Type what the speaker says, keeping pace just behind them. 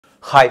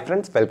Hi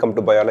friends, welcome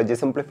to Biology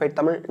Simplified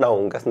Tamil. நான்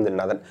உங்க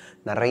செந்தில்நாதன்.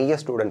 நிறைய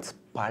ஸ்டூடெண்ட்ஸ்,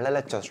 பல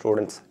லட்சம்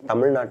ஸ்டூடெண்ட்ஸ்,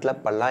 தமிழ்நாட்டில்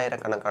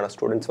பல்லாயிரக்கணக்கான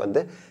ஸ்டூடெண்ட்ஸ்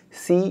வந்து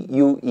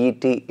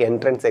CUET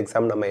என்ட்ரன்ஸ்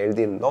எக்ஸாம் நம்ம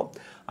எழுதியிருந்தோம்.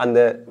 அந்த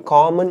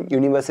common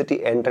university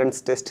entrance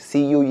test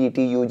CUET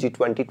UG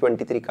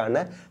 2023க்கான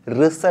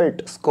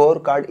result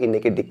score card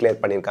இன்னைக்கு டிக்ளேர்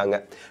பண்ணியிருக்காங்க.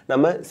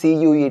 நம்ம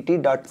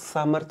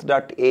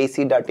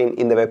CUET.samarth.ac.in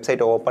இந்த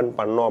வெப்சைட்டை ஓப்பன்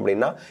பண்ணோம்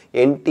அப்படின்னா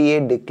NTA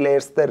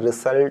declares the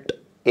result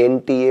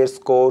NTA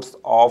scores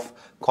of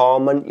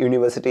Common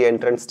University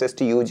Entrance Test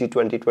UG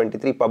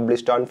 2023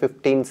 published on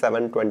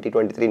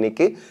 15/7/2023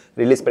 இன்னைக்கு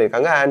ரிலீஸ்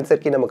பண்ணியிருக்காங்க.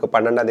 ஆன்சர் கீ நமக்கு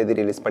 12ஆம் தேதி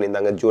ரிலீஸ்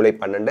பண்ணியிருந்தாங்க, ஜூலை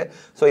 12.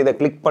 ஸோ இதை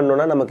கிளிக்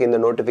பண்ணோன்னா நமக்கு இந்த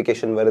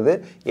நோட்டிஃபிகேஷன் வருது.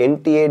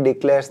 NTA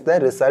declares the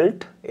result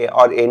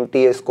or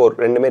NTA score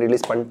ரெண்டுமே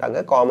ரிலீஸ் பண்ணிட்டாங்க.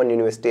 Common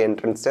University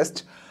Entrance Test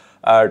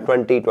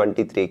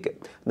 2023.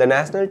 The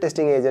National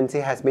Testing Agency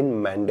has been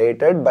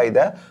mandated by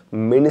the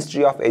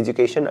Ministry of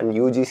Education and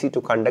UGC to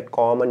conduct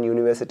common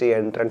university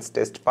entrance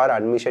test for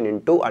admission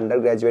into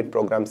undergraduate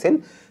programs in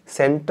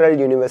central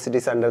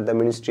universities under the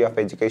Ministry of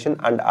Education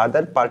and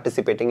other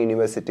participating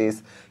universities,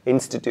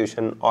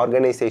 institution,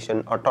 organization,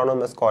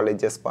 autonomous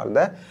colleges for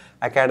the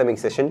academic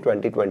session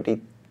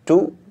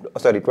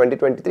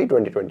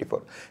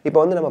 2023-2024. இப்போ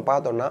வந்து நம்ம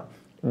பார்த்தோம்னா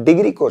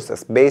degree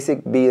courses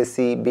பேசிக்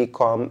BSc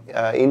BCom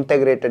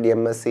integrated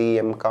MSc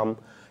M Com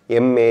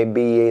MA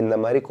BA இந்த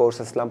மாதிரி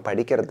கோர்சஸ்லாம்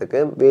படிக்கிறதுக்கு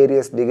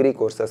various degree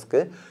கோர்சஸ்க்கு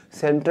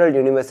central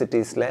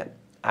யூனிவர்சிட்டிஸில்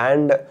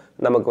and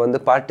நமக்கு வந்து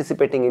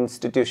participating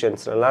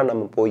இன்ஸ்டிடியூஷன்ஸ்லாம்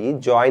நம்ம போய்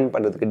ஜாயின்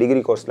பண்ணுறதுக்கு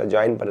டிகிரி கோர்ஸில்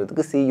ஜாயின்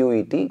பண்ணுறதுக்கு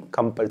CUET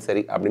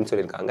கம்பல்சரி அப்படின்னு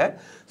சொல்லியிருக்காங்க.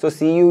 So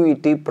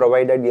CUET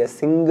provided a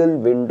single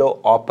window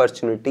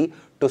opportunity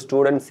to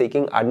students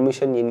seeking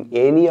admission in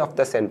any of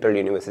the central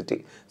university.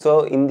 So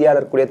இந்தியாவில்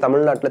இருக்கக்கூடிய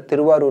தமிழ்நாட்டில்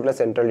திருவாரூரில்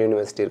சென்ட்ரல்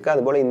யூனிவர்சிட்டி இருக்குது,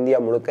 அதுபோல் இந்தியா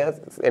முழுக்க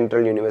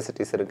சென்ட்ரல்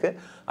யூனிவர்சிட்டிஸ் இருக்குது.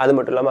 அது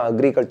மட்டும் இல்லாமல்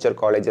அக்ரிகல்ச்சர்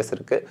காலேஜஸ்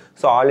இருக்குது.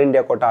 So all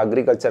India quota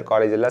agriculture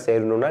காலேஜெல்லாம்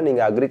சேரணும்னா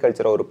நீங்கள்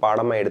அக்ரிகல்ச்சரை ஒரு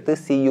பாடமாக எடுத்து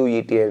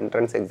CUET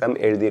என்ட்ரன்ஸ் எக்ஸாம்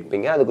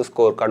எழுதியிருப்பீங்க, அதுக்கு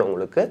ஸ்கோர் கார்டு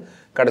உங்களுக்கு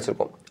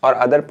கிடச்சிருக்கும். R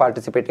other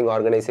participating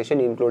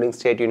organisation including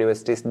state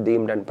universities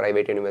deemed and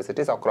private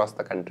universities across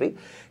the country,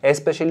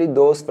 especially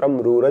those from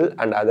rural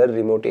and other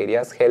remote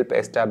areas help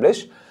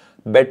establish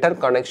better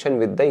connection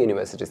with the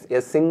universities. A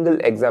single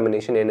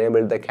examination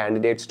enabled the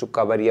candidates to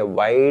cover a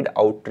wide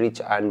outreach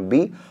and be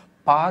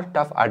part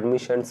of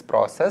admissions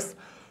process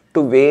to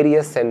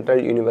various central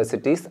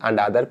universities and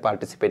other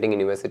participating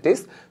universities.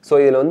 So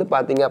இதில் வந்து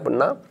பார்த்தீங்க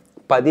அப்படின்னா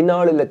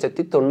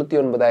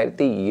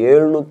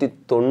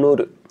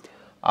 14,99,790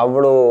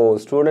 அவ்வளோ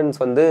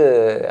students வந்து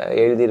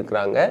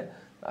எழுதியிருக்கிறாங்க.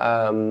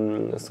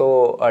 So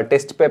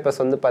test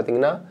papers வந்து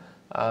பார்த்தீங்கன்னா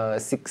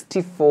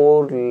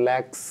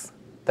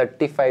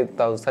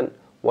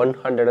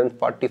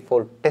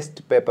 64,35,144 test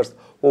papers.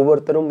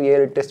 ஒவ்வொருத்தரும்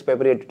 7 டெஸ்ட்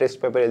பேப்பர் 8 டெஸ்ட்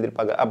பேப்பர்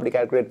எழுதியிருப்பாங்க. அப்படி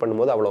கால்குலேட்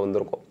பண்ணும்போது அவ்வளோ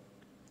வந்திருக்கும்.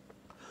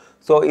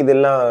 ஸோ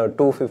இதெல்லாம்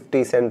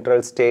 250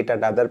 central state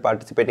and other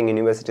participating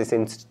universities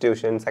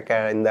institutions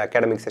இந்த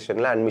அகாடமிக்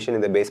செஷனில் அட்மிஷன்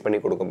இதை பேஸ் பண்ணி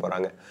கொடுக்க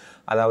போகிறாங்க.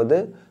 அதாவது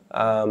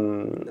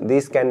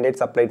these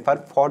candidates applied for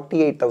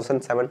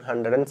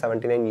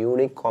 48,779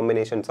 unique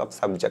combinations of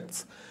subjects.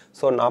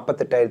 So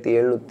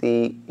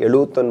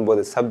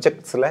 48,779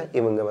 சப்ஜெக்ட்ஸில்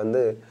இவங்க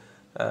வந்து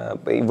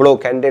இவ்வளோ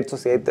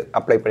கேண்டிடேட்ஸும் சேர்த்து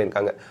அப்ளை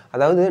பண்ணியிருக்காங்க.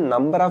 அதாவது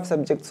நம்பர் ஆஃப்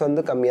சப்ஜெக்ட்ஸ்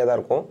வந்து கம்மியாக தான்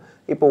இருக்கும்.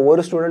 இப்போ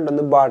ஒரு ஸ்டூடெண்ட்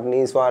வந்து பாட்னி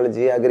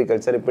சுவாலஜி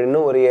அக்ரிகல்ச்சர் இப்படின்னு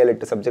ஒரு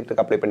 7-8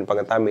 சப்ஜெக்ட்டுக்கு அப்ளை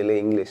பண்ணியிருப்பாங்க, தமிழ்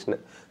இங்கிலீஷ்னு.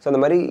 ஸோ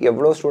அந்த மாதிரி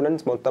எவ்வளோ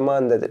ஸ்டூடெண்ட்ஸ்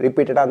மொத்தமாக அந்த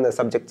ரிப்பீட்டடாக அந்த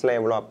சப்ஜெக்ட்ஸ்லாம்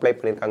எவ்வளோ அப்ளை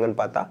பண்ணியிருக்காங்கன்னு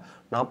பார்த்தா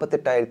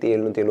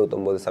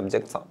 48,779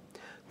 சப்ஜெக்ட்ஸ் தான்.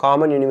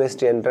 காமன்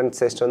யூனிவர்சிட்டி என்ட்ரன்ஸ்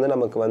டெஸ்ட் வந்து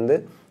நமக்கு வந்து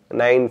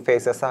 9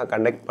 ஃபேஸஸாக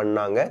கண்டக்ட்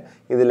பண்ணாங்க.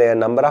 இதில்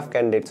நம்பர் ஆஃப்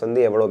கேண்டிடேட்ஸ் வந்து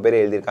எவ்வளோ பேர்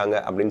எழுதியிருக்காங்க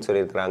அப்படின்னு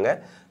சொல்லியிருக்கிறாங்க.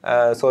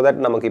 ஸோ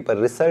தட் நமக்கு இப்போ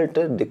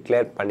ரிசல்ட்டு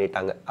டிக்ளேர்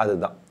பண்ணிட்டாங்க,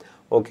 அதுதான்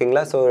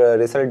ஓகேங்களா. ஸோ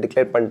ரிசல்ட்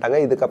டிக்ளேர் பண்ணிட்டாங்க.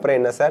 இதுக்கப்புறம்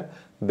என்ன sir,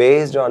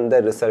 based on the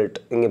result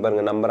இங்கே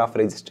பாருங்கள், number of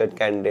registered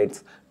candidates,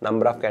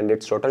 number of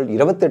candidates total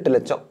 28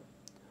 லட்சம்.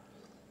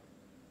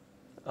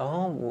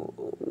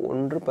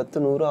 1 10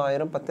 100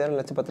 1000 10,000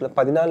 லட்சம் 10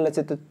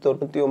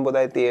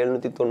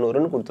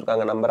 14,99,790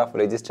 கொடுத்துருக்காங்க. Number of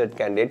registered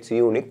candidates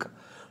unique.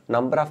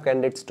 Number of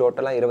candidates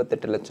டோட்டலாக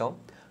 28 லட்சம்.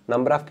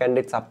 நம்பர் ஆஃப்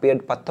கேண்டிடேட்ஸ்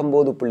அப்பியர்ட்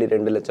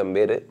 19.2 லட்சம்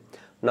பேர்.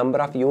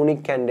 Number of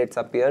unique candidates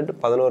appeared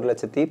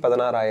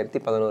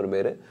 11,16,011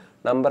 பேர்.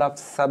 நம்பர் ஆஃப்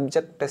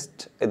சப்ஜெக்ட்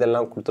டெஸ்ட்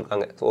இதெல்லாம்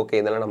கொடுத்துருக்காங்க. ஓகே,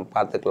 இதெல்லாம் நம்ம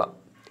பார்த்துக்கலாம்.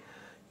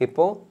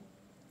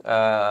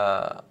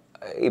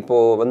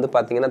 இப்போது வந்து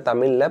பார்த்தீங்கன்னா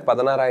தமிழில்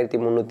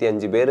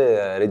 16,305 பேர்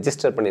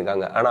ரெஜிஸ்டர்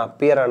பண்ணியிருக்காங்க. ஆனால்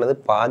அப்பியர் ஆனது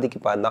பாதிக்கு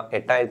பாதி தான்,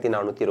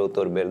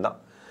 8,421 பேர் தான்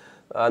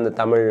அந்த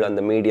தமிழ்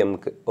அந்த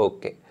மீடியமுக்கு.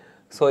 ஓகே,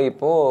 ஸோ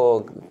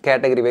இப்போது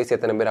கேட்டகரி வைஸ்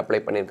எத்தனை பேர் அப்ளை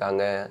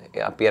பண்ணியிருக்காங்க,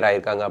 அப்பியர்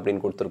ஆகியிருக்காங்க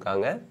அப்படின்னு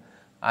கொடுத்துருக்காங்க.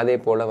 அதே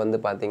போல் வந்து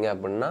பார்த்தீங்க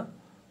அப்படின்னா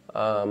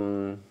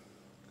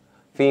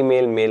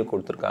ஃபீமேல் மேல்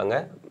கொடுத்துருக்காங்க.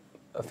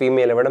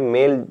 ஃபீமேலை விட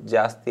மேல்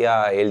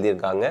ஜாஸ்தியாக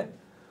எழுதியிருக்காங்க.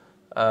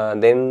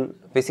 தென்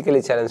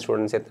ஃபிசிக்கலி சேலஞ்ச்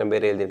ஸ்டூடெண்ட்ஸ் எத்தனை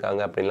பேர்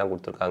எழுதியிருக்காங்க அப்படின்லாம்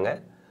கொடுத்துருக்காங்க.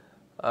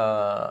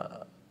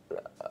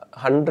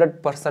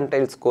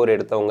 100% ஸ்கோர்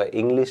எடுத்தவங்க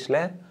இங்கிலீஷில்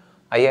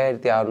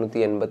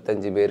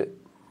 5,685 பேர்,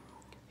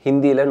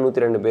 ஹிந்தியில்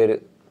 102 பேர்,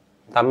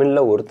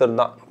 தமிழில் ஒருத்தர்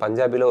தான்,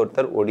 பஞ்சாபியில்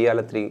ஒருத்தர்,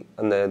 ஒடியாவில் 3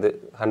 அந்த இது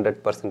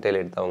 100%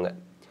 எடுத்தவங்க.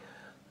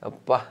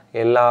 அப்பா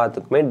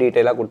எல்லாத்துக்குமே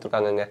டீட்டெயிலாக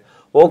கொடுத்துருக்காங்கங்க.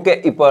 ஓகே,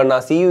 இப்போ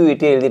நான்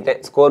CUET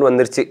எழுதிட்டேன், ஸ்கோர்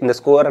வந்துருச்சு. இந்த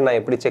ஸ்கோரை நான்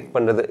எப்படி செக்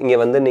பண்ணுறது? இங்கே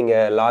வந்து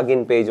நீங்கள்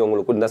லாகின் பேஜ்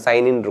உங்களுக்கு இந்த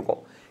சைன்இன்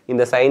இருக்கும்.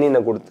 இந்த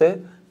சைன்இனை கொடுத்து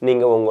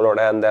நீங்கள் உங்களோட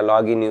அந்த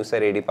login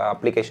user ID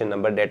application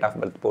number date of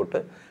birth போட்டு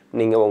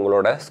நீங்கள்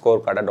உங்களோட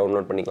ஸ்கோர் கார்டை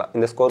டவுன்லோட் பண்ணிக்கலாம்.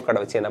 இந்த ஸ்கோர்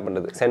கார்டை வச்சு என்ன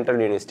பண்ணுறது?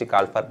 சென்ட்ரல் யூனிவர்சிட்டி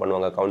கால்ஃபார்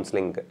பண்ணுவாங்க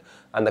கவுன்சிலிங்க்கு.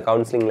 அந்த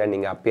கவுன்சிலிங்கில்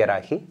நீங்கள் அப்பியர்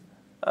ஆகி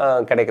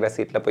கிடைக்கிற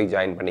சீட்டில் போய்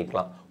ஜாயின்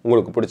பண்ணிக்கலாம்.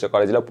 உங்களுக்கு பிடிச்ச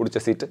காலேஜில் பிடிச்ச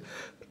சீட்டு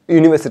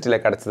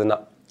யூனிவர்சிட்டியில் கிடச்சதுன்னா.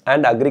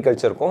 அண்ட்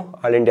அக்ரிகல்ச்சருக்கும்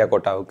ஆல் இண்டியா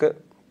கோட்டாவுக்கு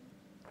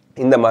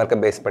இந்த மார்க்கை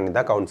பேஸ் பண்ணி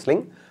தான்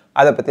கவுன்சிலிங்.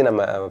 அதை பற்றி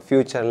நம்ம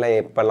ஃப்யூச்சரில்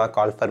எப்போல்லாம்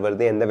கால்ஃபர்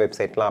வருது, எந்த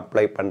வெப்சைட்லாம்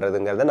அப்ளை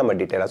பண்ணுறதுங்கிறத நம்ம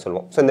டீட்டெயிலாக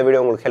சொல்லுவோம். ஸோ இந்த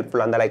வீடியோ உங்களுக்கு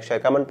ஹெல்ப்ஃபுல்லாக இருந்தால் லைக்,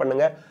 ஷேர், கமெண்ட்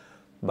பண்ணுங்கள்.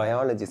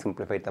 பயாலஜி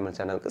சிம்பிளிஃபைட் தமிழ்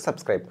சேனலுக்கு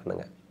சப்ஸ்கிரைப்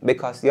பண்ணுங்கள்.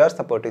 Because your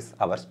support is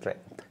our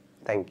strength.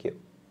 Thank you.